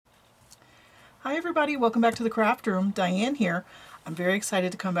Hi everybody, welcome back to the craft room. Diane here. I'm very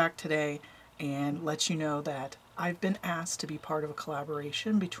excited to come back today and let you know that I've been asked to be part of a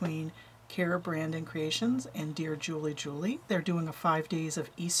collaboration between CaraBrandonCreations and DearJulieJulie. They're doing a 5 days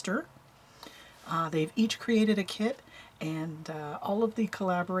of Easter. They've each created a kit, and all of the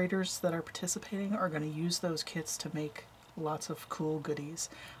collaborators that are participating are going to use those kits to make lots of cool goodies.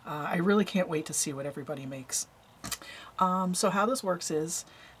 I really can't wait to see what everybody makes. So how this works is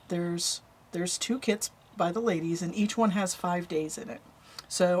there's 2 kits by the ladies, and each one has 5 days in it.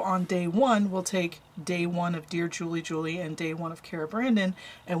 So on day 1, we'll take day 1 of DearJulieJulie and day 1 of Cara Brandon,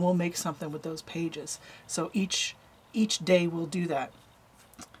 and we'll make something with those pages. So each day we'll do that.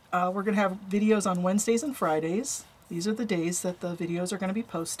 We're going to have videos on Wednesdays and Fridays. These are the days that the videos are going to be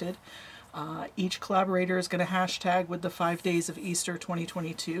posted. Each collaborator is going to hashtag with the 5 days of Easter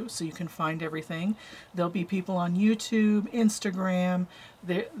 2022, so you can find everything. There'll be people on YouTube, Instagram.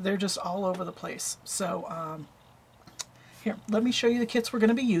 They're just all over the place. So here, let me show you the kits we're going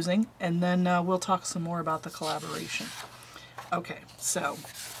to be using, and then we'll talk some more about the collaboration. Okay, so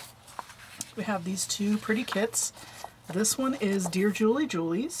we have these 2 pretty kits. This one is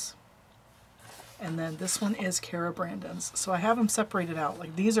DearJulieJulie's. And then this one is Cara Brandon's. So I have them separated out.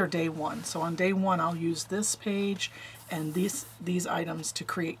 Like, these are day 1. So on day 1, I'll use this page and these items to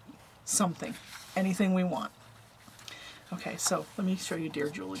create something, anything we want. Okay, so let me show you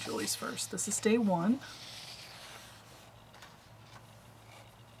DearJulieJulie's first. This is day 1.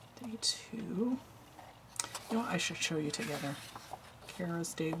 Day 2. You know what? I should show you together.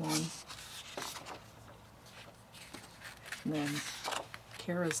 Cara's day 1. And then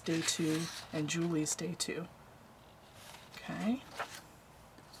Cara's day 2 and Julie's day 2. Okay.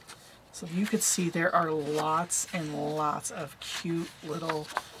 So you could see there are lots and lots of cute little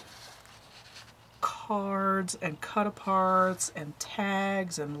cards and cut aparts and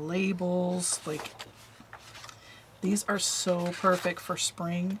tags and labels. Like, these are so perfect for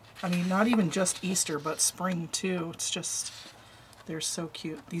spring. I mean, not even just Easter, but spring too. It's just, they're so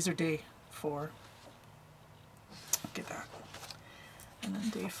cute. These are day 4. Look at that. And then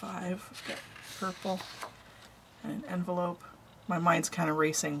day 5, we've got purple and an envelope. My mind's kind of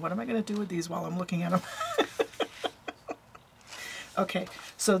racing. What am I going to do with these while I'm looking at them? Okay,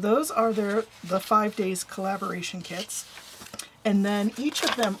 so those are the 5 days collaboration kits. And then each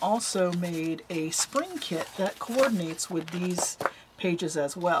of them also made a spring kit that coordinates with these pages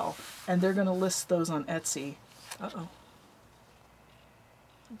as well. And they're going to list those on Etsy. Uh-oh.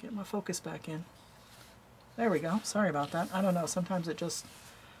 Get my focus back in. There we go. Sorry about that. I don't know. Sometimes it just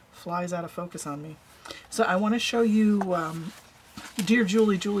flies out of focus on me. So I want to show you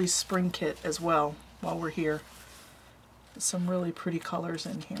DearJulieJulie's spring kit as well while we're here. There's some really pretty colors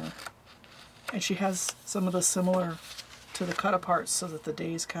in here. And she has some of the similar to the cut aparts so that the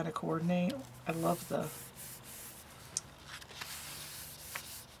days kind of coordinate. I love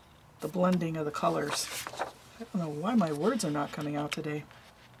the blending of the colors. I don't know why my words are not coming out today.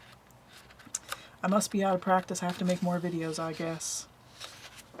 I must be out of practice. I have to make more videos, I guess.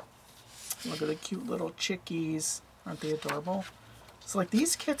 Look at the cute little chickies. Aren't they adorable? So, like,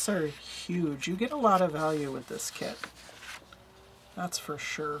 these kits are huge. You get a lot of value with this kit. That's for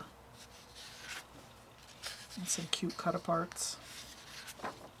sure. And some cute cut aparts.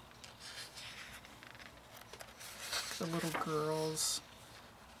 The little girls.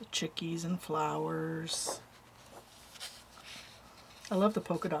 The chickies and flowers. I love the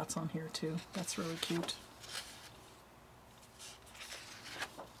polka dots on here too. That's really cute.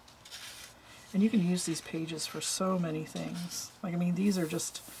 And you can use these pages for so many things. Like, I mean, these are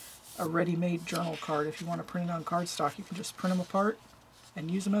just a ready-made journal card. If you want to print it on cardstock, you can just print them apart and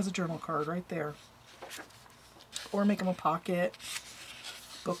use them as a journal card right there. Or make them a pocket,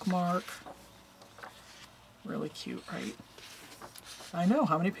 bookmark. Really cute, right? I know,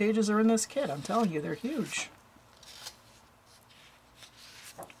 how many pages are in this kit? I'm telling you, they're huge.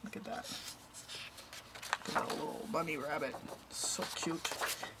 Look at that. Look at that little bunny rabbit. So cute.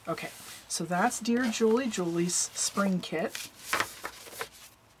 Okay, so that's DearJulieJulie's spring kit.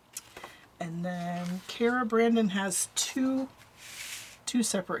 And then Cara Brandon has two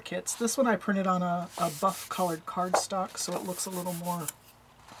separate kits. This one I printed on a buff colored cardstock, so it looks a little more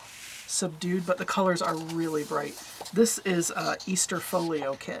subdued, but the colors are really bright. This is a Easter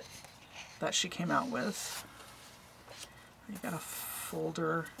folio kit that she came out with. You got a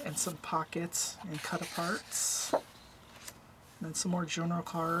folder and some pockets and cut aparts. And then some more journal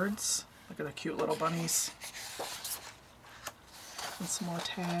cards. Look at the cute little bunnies. And some more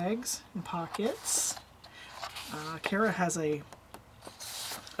tags and pockets. Cara has a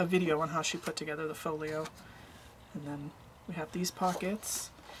video on how she put together the folio. And then we have these pockets.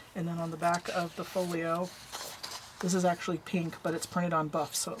 And then on the back of the folio, this is actually pink, but it's printed on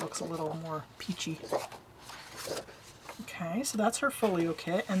buff, so it looks a little more peachy. Okay, so that's her folio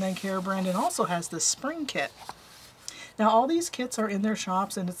kit. And then Cara Brandon also has this spring kit. Now all these kits are in their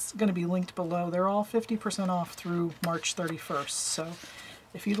shops, and it's going to be linked below. They're all 50% off through March 31st. So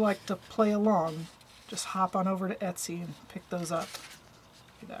if you'd like to play along, just hop on over to Etsy and pick those up.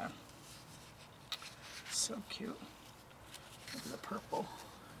 Look at that. So cute. Look at the purple.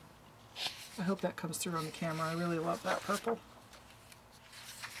 I hope that comes through on the camera. I really love that purple.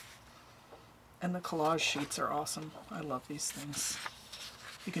 And the collage sheets are awesome. I love these things.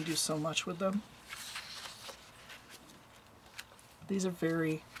 You can do so much with them. These are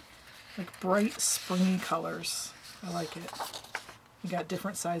very like bright springy colors. I like it. You got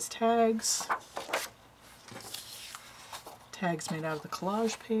different size tags. Tags made out of the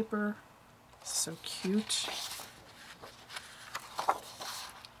collage paper. So cute.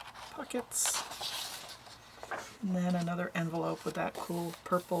 Pockets. And then another envelope with that cool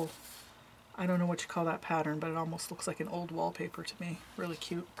purple, I don't know what you call that pattern, but it almost looks like an old wallpaper to me. Really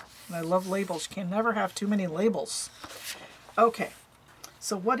cute. And I love labels. You can never have too many labels. Okay,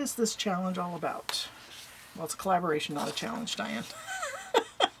 so what is this challenge all about? Well, it's a collaboration, not a challenge, Diane.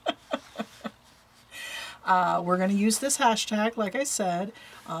 We're going to use this hashtag, like I said.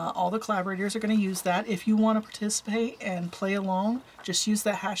 All the collaborators are going to use that. If you want to participate and play along, just use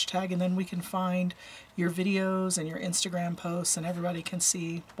that hashtag, and then we can find your videos and your Instagram posts, and everybody can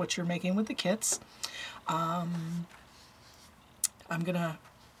see what you're making with the kits. I'm going to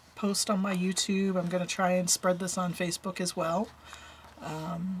post on my YouTube. I'm going to try and spread this on Facebook as well.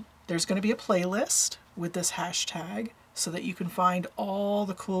 There's going to be a playlist with this hashtag so that you can find all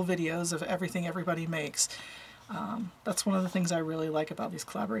the cool videos of everything everybody makes. That's one of the things I really like about these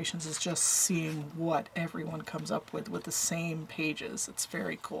collaborations, is just seeing what everyone comes up with the same pages. It's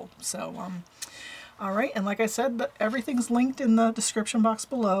very cool. So, all right, and like I said, everything's linked in the description box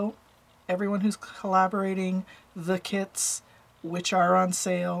below. Everyone who's collaborating, the kits, which are on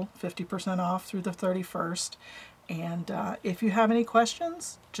sale, 50% off through the 31st. And if you have any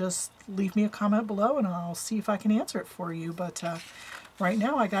questions, just leave me a comment below and I'll see if I can answer it for you. But right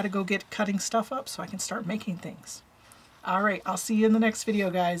now I got to go get cutting stuff up so I can start making things. All right, I'll see you in the next video,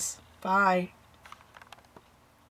 guys. Bye.